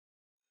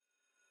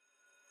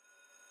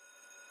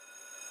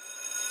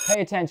Pay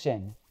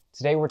attention!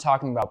 Today we're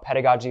talking about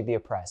Pedagogy of the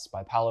Oppressed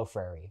by Paulo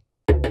Freire.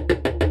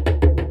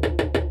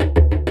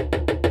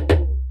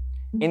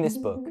 In this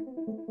book,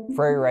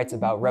 Freire writes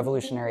about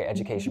revolutionary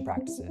education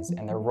practices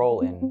and their role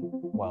in,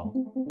 well,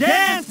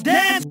 dance!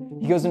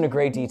 He goes into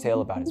great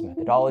detail about his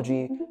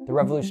methodology, the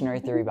revolutionary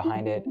theory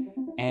behind it,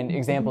 and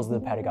examples of the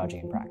pedagogy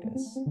in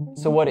practice.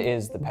 So what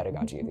is the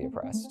pedagogy of the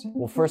oppressed?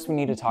 Well, first we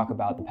need to talk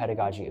about the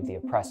pedagogy of the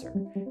oppressor,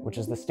 which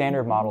is the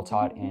standard model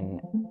taught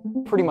in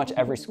pretty much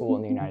every school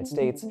in the United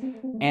States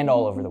and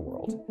all over the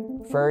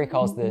world. Freire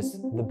calls this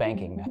the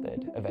banking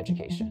method of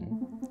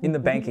education. In the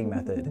banking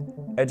method,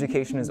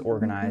 education is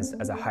organized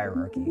as a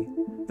hierarchy.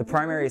 The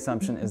primary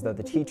assumption is that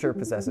the teacher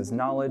possesses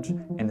knowledge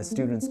and the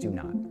students do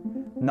not.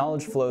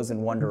 Knowledge flows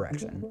in one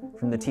direction,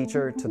 from the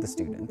teacher to the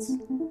students.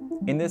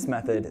 In this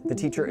method, the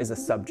teacher is a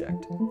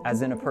subject,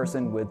 as in a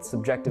person with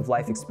subjective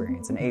life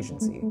experience and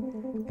agency,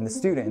 and the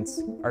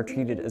students are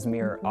treated as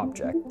mere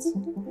objects.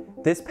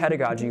 This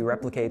pedagogy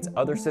replicates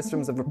other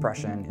systems of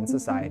oppression in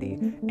society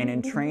and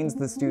entrains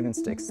the students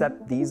to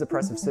accept these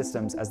oppressive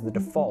systems as the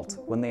default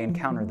when they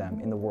encounter them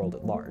in the world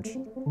at large.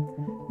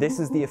 This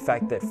is the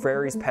effect that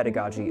Freire's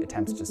pedagogy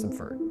attempts to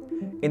subvert.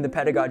 In the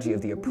pedagogy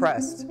of the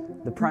oppressed,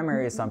 the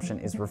primary assumption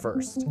is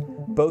reversed.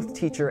 Both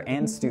teacher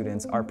and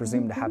students are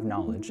presumed to have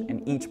knowledge,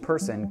 and each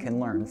person can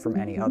learn from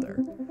any other.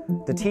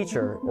 The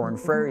teacher, or in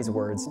Freire's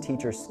words,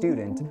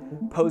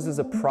 teacher-student, poses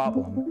a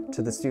problem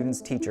to the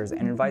students' teachers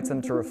and invites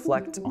them to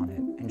reflect on it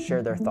and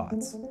share their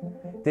thoughts.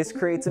 This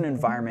creates an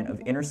environment of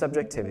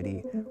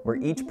intersubjectivity where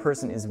each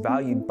person is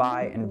valued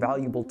by and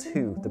valuable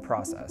to the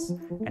process,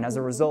 and as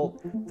a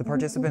result, the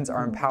participants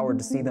are empowered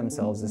to see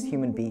themselves as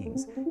human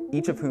beings,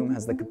 each of whom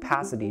has the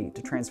capacity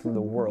to transform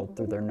the world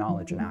through their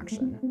knowledge and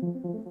action.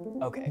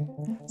 Okay,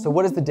 so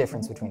what is the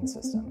difference between the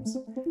systems?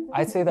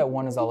 I'd say that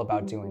one is all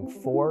about doing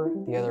for,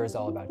 the other is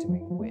all about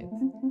doing with.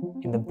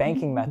 In the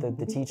banking method,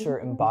 the teacher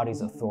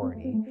embodies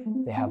authority.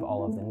 They have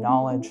all of the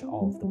knowledge,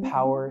 all of the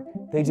power.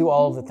 They do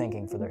all of the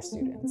thinking for their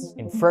students.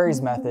 In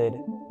Freire's method,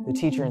 the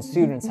teacher and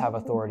students have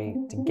authority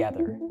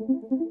together.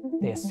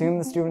 They assume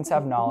the students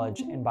have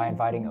knowledge, and by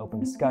inviting open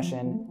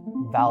discussion,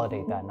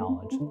 validate that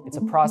knowledge. It's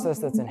a process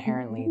that's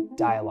inherently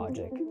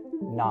dialogic,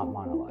 not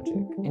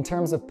monologic. In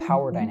terms of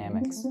power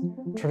dynamics,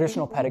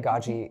 traditional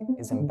pedagogy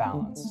is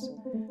imbalanced.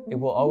 It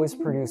will always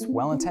produce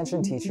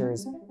well-intentioned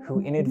teachers who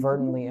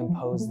inadvertently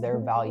impose their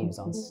values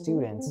on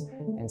students,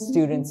 and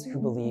students who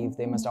believe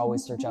they must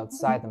always search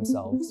outside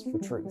themselves for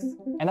truth.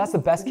 And that's the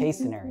best case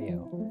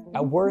scenario.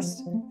 At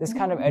worst, this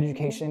kind of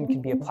education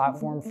can be a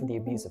platform for the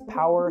abuse of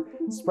power,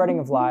 spreading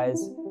of lies,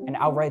 and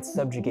outright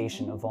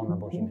subjugation of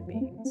vulnerable human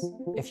beings.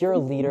 If you're a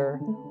leader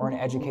or an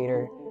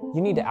educator, you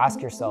need to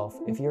ask yourself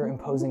if you're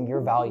imposing your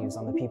values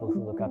on the people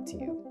who look up to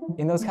you.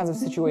 In those kinds of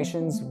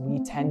situations,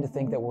 we tend to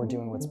think that we're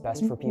doing what's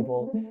best for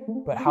people,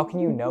 but how can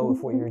you know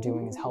if what you're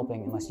doing is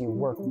helping unless you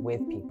work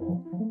with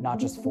people, not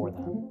just for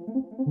them?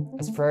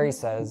 As Freire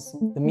says,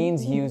 the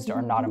means used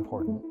are not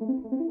important.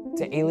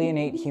 To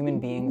alienate human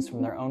beings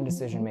from their own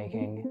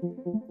decision-making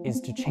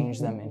is to change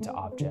them into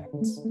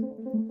objects.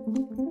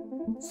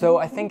 So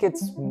I think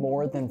it's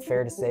more than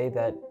fair to say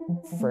that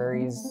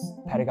Freire's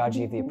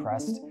Pedagogy of the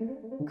Oppressed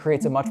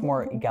creates a much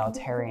more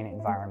egalitarian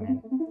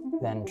environment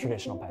than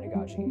traditional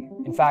pedagogy.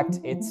 In fact,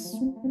 it's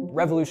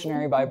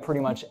revolutionary by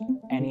pretty much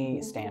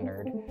any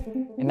standard,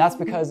 and that's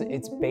because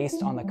it's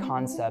based on the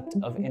concept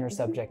of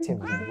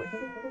intersubjectivity.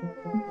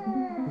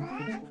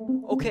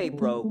 Okay,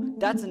 bro,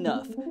 that's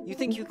enough. You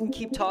think you can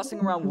keep tossing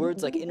around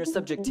words like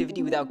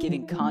intersubjectivity without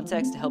giving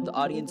context to help the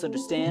audience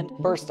understand?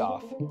 First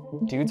off,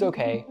 dude's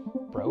okay,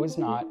 bro is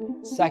not.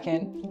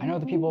 Second, I know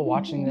the people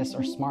watching this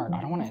are smart. I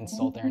don't want to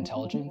insult their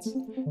intelligence.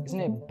 Isn't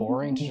it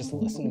boring to just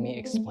listen to me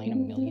explain a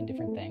million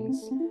different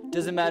things?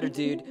 Doesn't matter,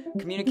 dude.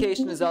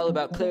 Communication is all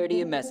about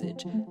clarity of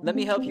message. Let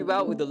me help you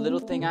out with a little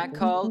thing I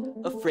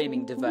call a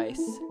framing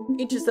device.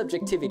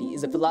 Intersubjectivity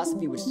is a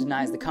philosophy which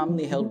denies the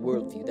commonly held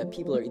worldview that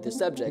people are either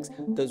subjects,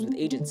 those with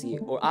agency,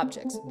 or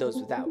objects, those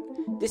without.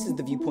 This is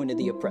the viewpoint of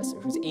the oppressor,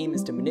 whose aim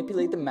is to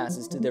manipulate the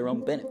masses to their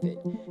own benefit.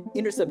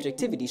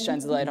 Intersubjectivity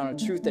shines a light on a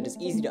truth that is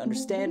easy to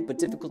understand but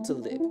difficult to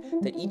live,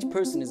 that each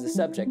person is a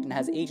subject and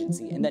has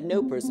agency, and that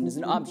no person is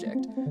an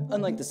object.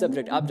 Unlike the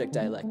subject-object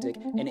dialectic,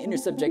 an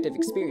intersubjective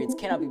experience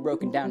cannot be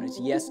broken down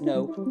into yes,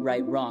 no,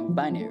 right, wrong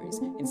binaries.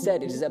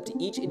 Instead, it is up to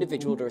each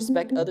individual to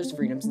respect others'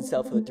 freedoms and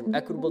selfhood through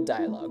equitable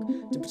dialogue.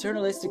 To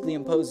paternalistically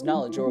impose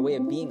knowledge or a way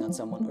of being on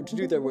someone, or to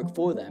do their work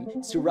for them,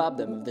 is to rob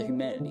them of their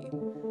humanity.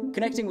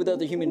 Connecting with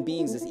other human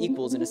beings as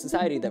equals in a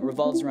society that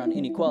revolves around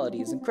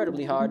inequality is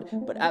incredibly hard,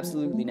 but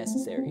absolutely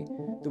necessary.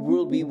 The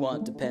world we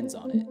want depends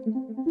on it.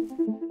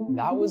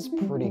 That was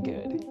pretty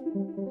good.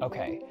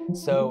 Okay,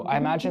 so I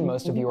imagine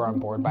most of you are on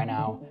board by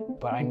now,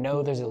 but I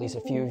know there's at least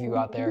a few of you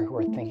out there who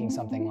are thinking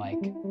something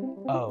like,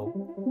 oh,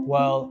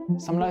 well,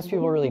 sometimes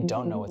people really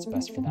don't know what's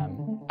best for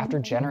them. After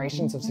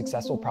generations of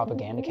successful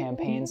propaganda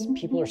campaigns,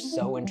 people are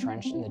so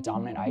entrenched in the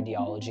dominant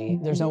ideology,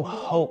 there's no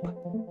hope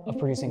of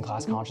producing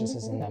class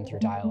consciousness in them through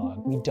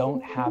dialogue. We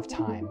don't have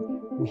time.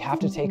 We have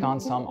to take on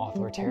some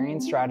authoritarian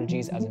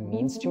strategies as a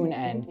means to an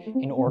end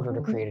in order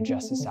to create a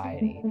just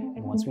society.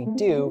 And once we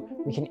do,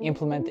 we can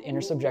implement the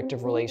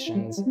intersubjective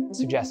relations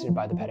suggested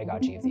by the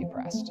pedagogy of the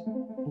oppressed.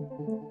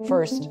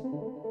 First,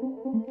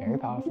 very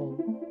powerful,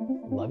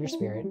 love your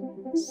spirit.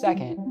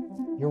 Second,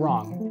 you're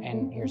wrong,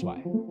 and here's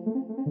why.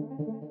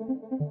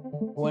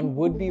 When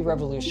would-be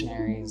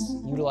revolutionaries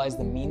utilize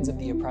the means of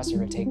the oppressor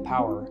to take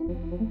power,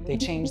 they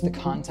change the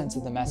contents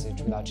of the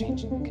message without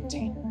changing the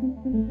container.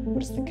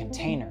 But it's the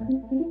container,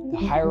 the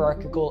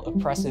hierarchical,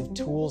 oppressive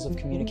tools of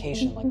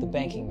communication like the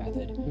banking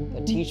method,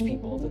 that teach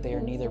people that they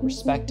are neither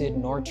respected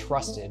nor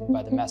trusted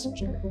by the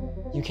messenger.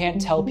 You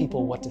can't tell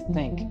people what to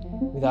think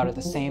without at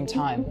the same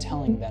time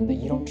telling them that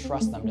you don't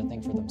trust them to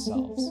think for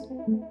themselves.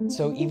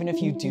 So even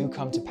if you do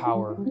come to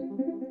power,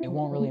 it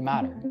won't really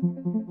matter.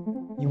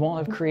 You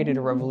won't have created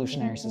a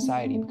revolutionary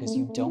society because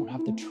you don't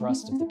have the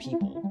trust of the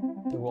people.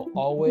 There will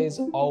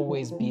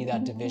always be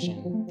that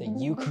division that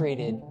you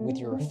created with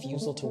your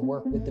refusal to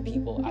work with the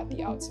people at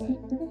the outset.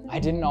 I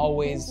didn't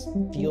always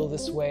feel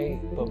this way,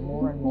 but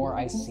more and more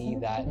I see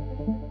that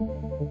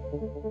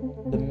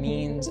the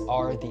means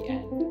are the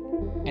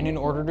end. And in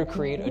order to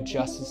create a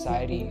just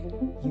society,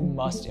 you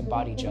must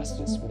embody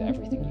justice with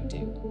everything you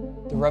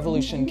do. The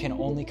revolution can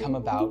only come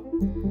about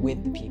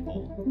with the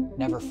people,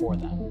 never for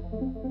them.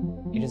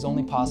 It is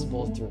only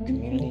possible through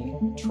community,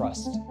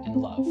 trust, and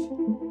love.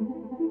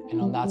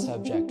 And on that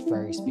subject,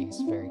 Freire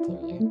speaks very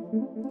clearly.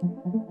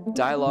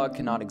 Dialogue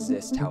cannot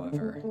exist,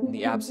 however, in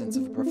the absence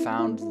of a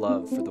profound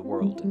love for the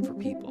world and for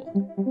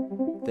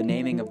people. The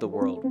naming of the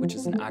world, which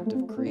is an act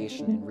of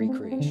creation and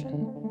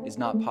recreation, is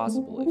not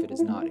possible if it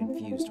is not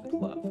infused with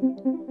love.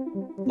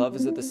 Love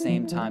is at the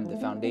same time the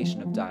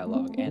foundation of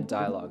dialogue and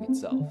dialogue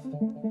itself.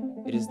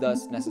 It is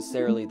thus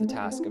necessarily the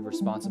task of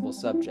responsible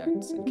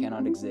subjects and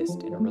cannot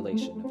exist in a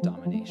relation of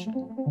domination.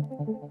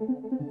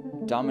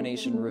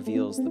 Domination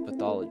reveals the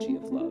pathology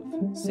of love,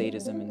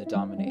 sadism in the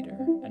dominator,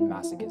 and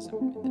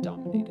masochism in the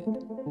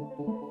dominated.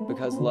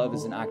 Because love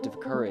is an act of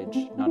courage,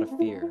 not of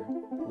fear,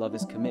 love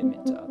is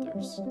commitment to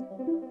others.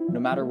 No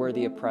matter where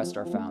the oppressed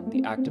are found,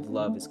 the act of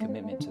love is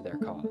commitment to their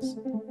cause,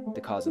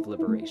 the cause of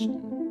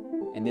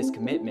liberation. And this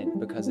commitment,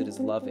 because it is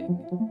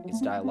loving, is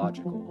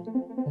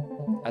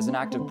dialogical. As an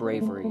act of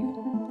bravery,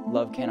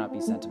 love cannot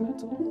be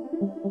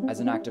sentimental. As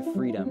an act of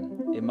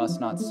freedom, it must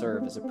not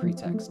serve as a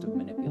pretext of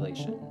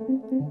manipulation.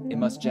 It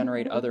must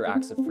generate other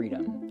acts of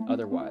freedom,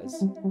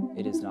 otherwise,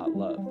 it is not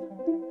love.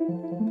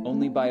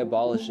 Only by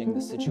abolishing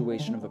the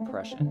situation of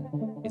oppression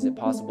is it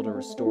possible to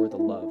restore the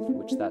love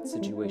which that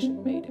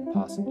situation made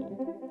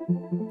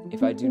impossible.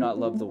 If I do not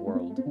love the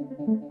world,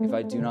 if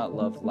I do not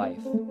love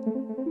life,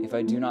 if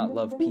I do not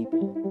love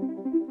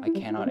people, I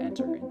cannot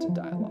enter into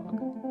dialogue.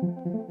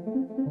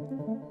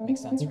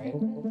 Makes sense, right?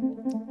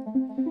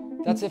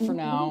 That's it for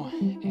now,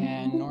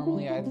 and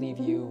normally I'd leave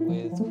you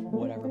with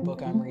whatever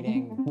book I'm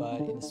reading,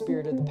 but in the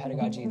spirit of the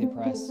pedagogy of the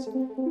oppressed,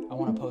 I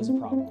want to pose a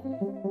problem.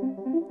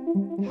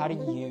 How do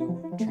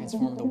you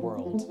transform the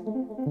world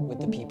with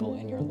the people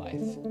in your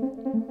life?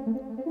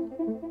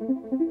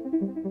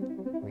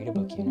 Read a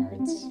book, you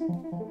nerds.